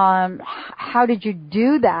 How did you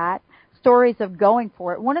do that? Stories of going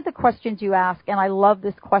for it. One of the questions you ask, and I love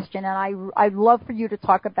this question, and I'd love for you to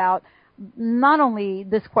talk about not only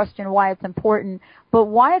this question, why it's important, but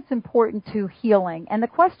why it's important to healing. And the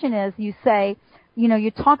question is, you say,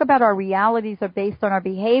 you talk about our realities are based on our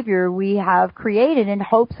behavior we have created in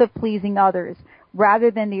hopes of pleasing others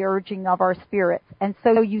rather than the urging of our spirits. And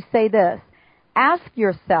so you say this, ask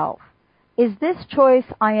yourself, is this choice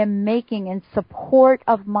I am making in support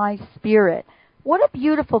of my spirit? What a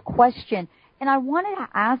beautiful question. And I wanted to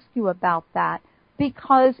ask you about that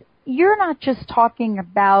because you're not just talking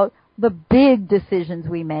about the big decisions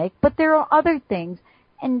we make, but there are other things.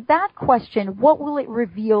 And that question, what will it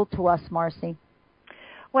reveal to us, Marcy?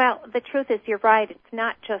 Well, the truth is, you're right. It's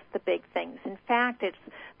not just the big things. In fact, it's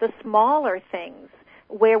the smaller things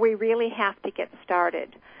where we really have to get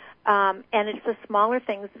started. And it's the smaller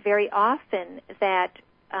things very often that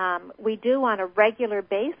we do on a regular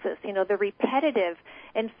basis, the repetitive.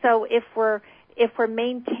 And so if we're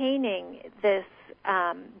maintaining this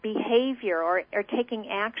behavior or taking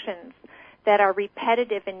actions that are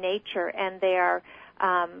repetitive in nature and they are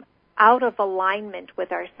out of alignment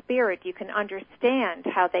with our spirit, you can understand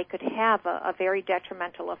how they could have a very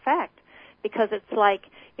detrimental effect, because it's like,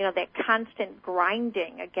 that constant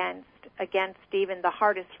grinding against even the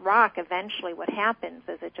hardest rock. Eventually what happens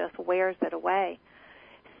is it just wears it away.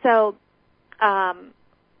 So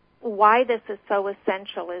why this is so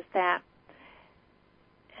essential is that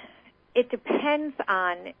it depends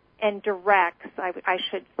on and directs, I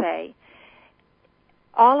should say,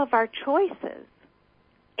 all of our choices.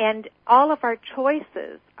 And all of our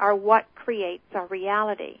choices are what creates our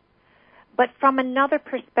reality. But from another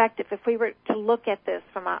perspective, if we were to look at this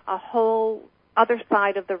from a whole other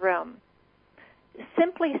side of the room,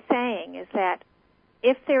 simply saying is that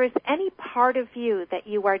if there is any part of you that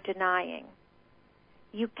you are denying,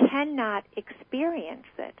 you cannot experience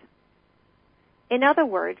it. In other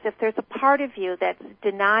words, if there's a part of you that's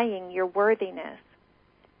denying your worthiness,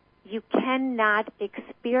 you cannot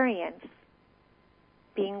experience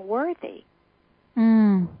being worthy.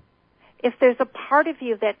 If there's a part of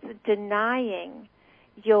you that's denying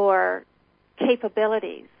your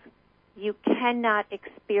capabilities, you cannot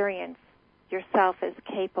experience yourself as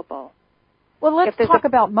capable. Well, let's talk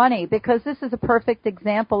about money, because this is a perfect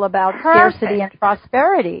example about scarcity and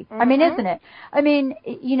prosperity. Mm-hmm. I mean, isn't it? I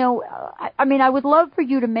mean, I would love for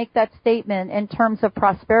you to make that statement in terms of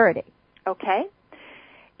prosperity. Okay.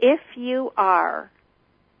 If you are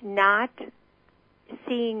not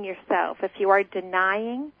seeing yourself, if you are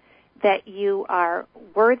denying that you are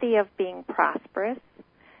worthy of being prosperous,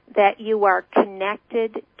 that you are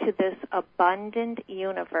connected to this abundant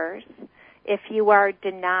universe, if you are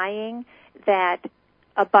denying that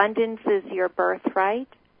abundance is your birthright,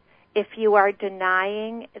 if you are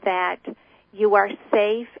denying that you are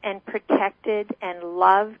safe and protected and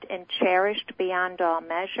loved and cherished beyond all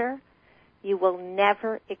measure, you will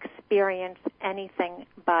never experience anything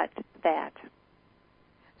but that.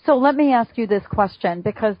 So let me ask you this question,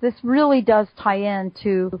 because this really does tie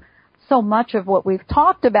into so much of what we've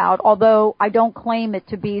talked about, although I don't claim it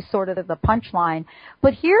to be sort of the punchline.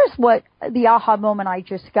 But here's what the aha moment I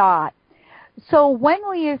just got. So when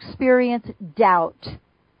we experience doubt,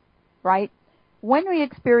 right? When we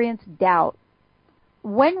experience doubt,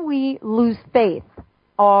 when we lose faith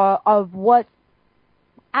of what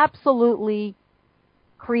absolutely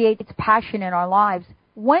creates passion in our lives,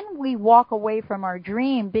 when we walk away from our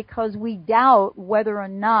dream because we doubt whether or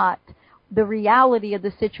not the reality of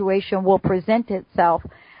the situation will present itself,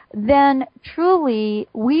 then truly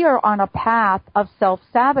we are on a path of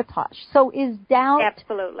self-sabotage. So is doubt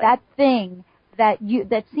that thing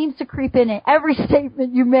that seems to creep in every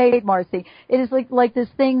statement you made, Marcy? It is like this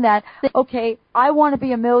thing that, okay, I want to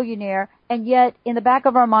be a millionaire, and yet in the back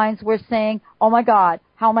of our minds we're saying, oh my God,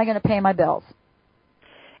 how am I going to pay my bills?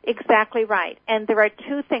 Exactly right. And there are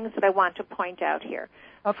two things that I want to point out here.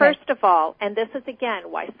 Okay. First of all, and this is again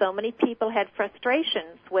why so many people had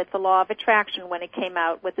frustrations with the law of attraction when it came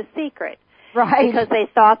out with The Secret. Right. Because they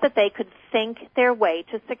thought that they could think their way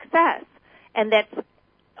to success. And that's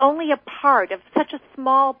only a part of such a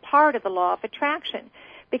small part of the law of attraction.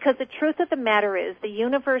 Because the truth of the matter is the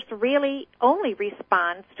universe really only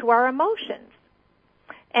responds to our emotions.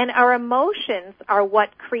 And our emotions are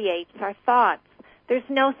what creates our thoughts. There's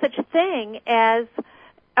no such thing as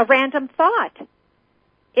a random thought.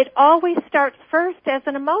 It always starts first as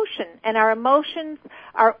an emotion, and our emotions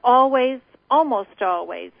are always, almost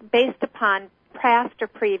always, based upon past or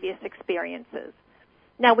previous experiences.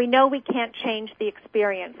 Now, we know we can't change the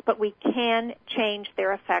experience, but we can change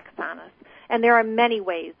their effects on us, and there are many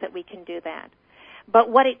ways that we can do that. But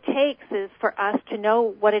what it takes is for us to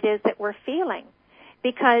know what it is that we're feeling.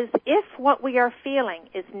 Because if what we are feeling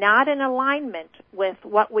is not in alignment with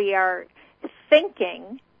what we are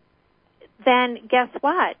thinking, then guess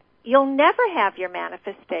what? You'll never have your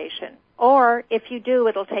manifestation. Or if you do,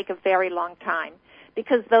 it'll take a very long time,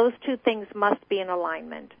 because those two things must be in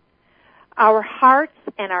alignment. Our hearts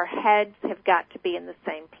and our heads have got to be in the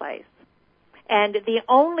same place. And the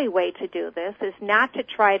only way to do this is not to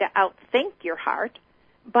try to outthink your heart,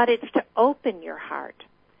 but it's to open your heart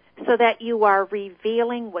so that you are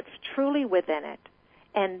revealing what's truly within it.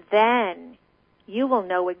 And then you will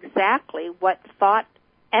know exactly what thought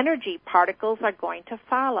energy particles are going to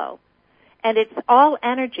follow. And it's all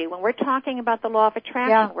energy. When we're talking about the law of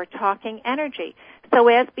attraction, we're talking energy. So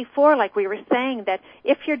as before, like we were saying, that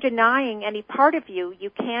if you're denying any part of you, you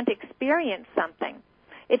can't experience something.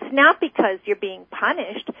 It's not because you're being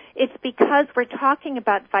punished. It's because we're talking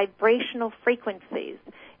about vibrational frequencies.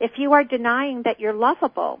 If you are denying that you're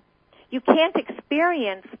lovable, you can't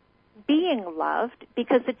experience being loved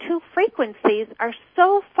because the two frequencies are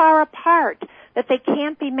so far apart that they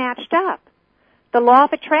can't be matched up. The law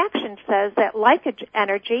of attraction says that like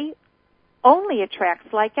energy only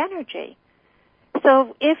attracts like energy.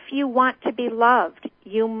 So if you want to be loved,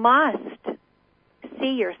 you must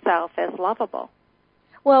see yourself as lovable.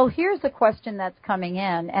 Well, here's a question that's coming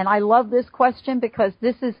in, and I love this question because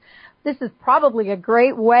this is probably a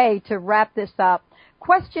great way to wrap this up.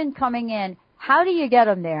 Question coming in: how do you get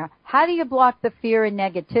them there? How do you block the fear and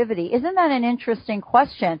negativity? Isn't that an interesting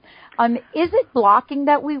question? Is it blocking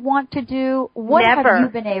that we want to do? What Never. have you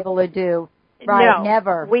been able to do? Right, no,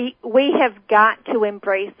 never. We have got to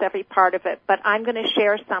embrace every part of it, but I'm going to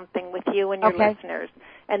share something with you and your listeners.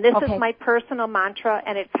 And this is my personal mantra,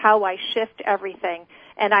 and it's how I shift everything.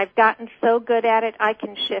 And I've gotten so good at it, I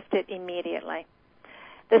can shift it immediately.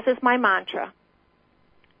 This is my mantra.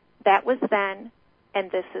 That was then,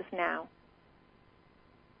 and this is now.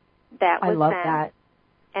 That was then,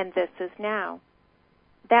 and this is now.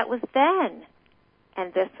 That was then,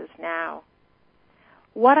 and this is now.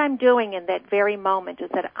 What I'm doing in that very moment is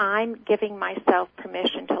that I'm giving myself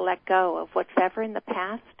permission to let go of what's ever in the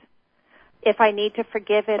past. If I need to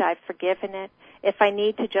forgive it, I've forgiven it. If I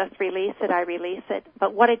need to just release it, I release it.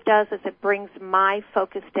 But what it does is it brings my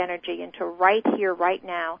focused energy into right here, right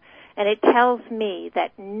now. And it tells me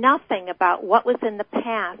that nothing about what was in the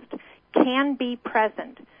past can be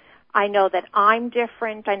present. I know that I'm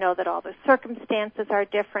different. I know that all the circumstances are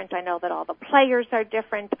different. I know that all the players are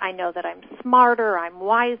different. I know that I'm smarter, I'm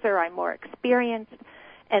wiser, I'm more experienced.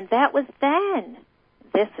 And that was then.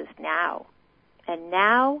 This is now. And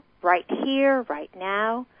now, right here, right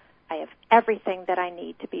now, I have everything that I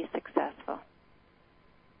need to be successful.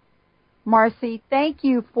 Marcy, thank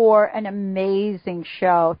you for an amazing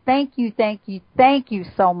show. Thank you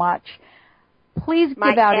so much. Please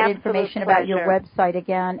give out information about your website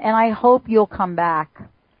again, and I hope you'll come back.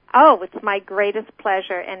 Oh, it's my greatest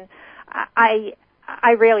pleasure, and I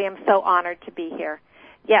really am so honored to be here.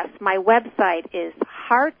 Yes, my website is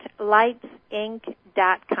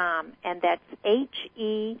HeartlightsInc.com, and that's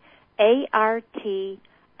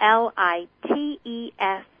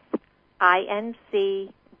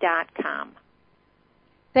HeartlightsInc.com.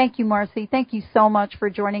 Thank you, Marcy. Thank you so much for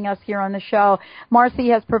joining us here on the show.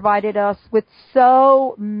 Marcy has provided us with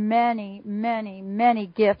so many, many, many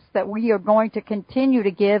gifts that we are going to continue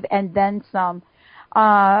to give, and then some.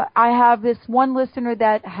 I have this one listener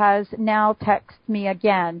that has now texted me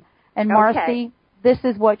again. And Marcy, this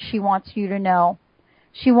is what she wants you to know.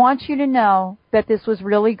 She wants you to know that this was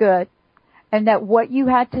really good and that what you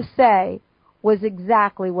had to say was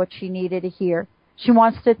exactly what she needed to hear. She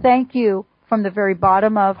wants to thank you from the very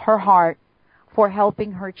bottom of her heart for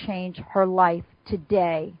helping her change her life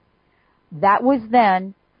today. That was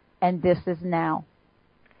then, and this is now.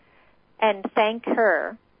 And thank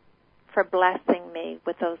her for blessing me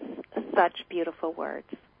with those such beautiful words.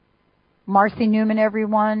 Marcy Neumann,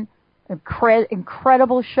 everyone.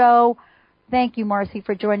 Incredible show. Thank you, Marcy,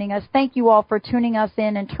 for joining us. Thank you all for tuning us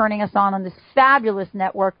in and turning us on this fabulous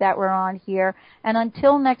network that we're on here. And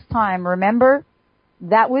until next time, remember,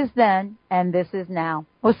 that was then, and this is now.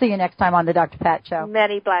 We'll see you next time on the Dr. Pat Show.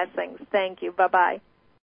 Many blessings. Thank you. Bye-bye.